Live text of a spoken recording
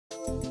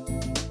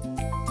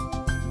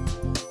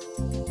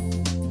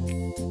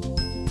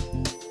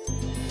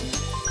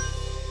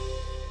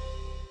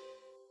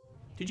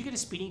Did you get a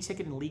speeding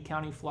ticket in Lee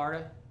County,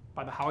 Florida,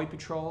 by the Highway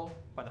Patrol,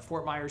 by the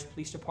Fort Myers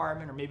Police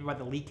Department, or maybe by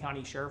the Lee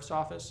County Sheriff's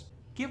Office?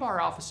 Give our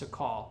office a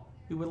call.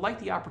 We would like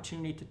the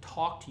opportunity to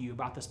talk to you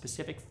about the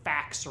specific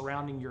facts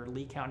surrounding your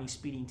Lee County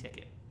speeding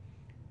ticket.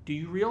 Do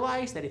you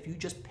realize that if you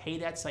just pay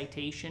that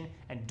citation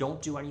and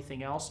don't do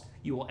anything else,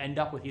 you will end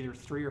up with either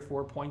 3 or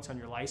 4 points on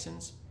your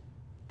license?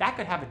 That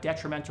could have a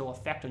detrimental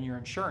effect on your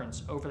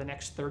insurance over the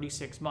next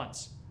 36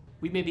 months.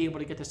 We may be able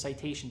to get the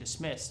citation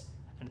dismissed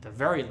and at the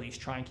very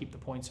least try and keep the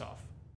points off.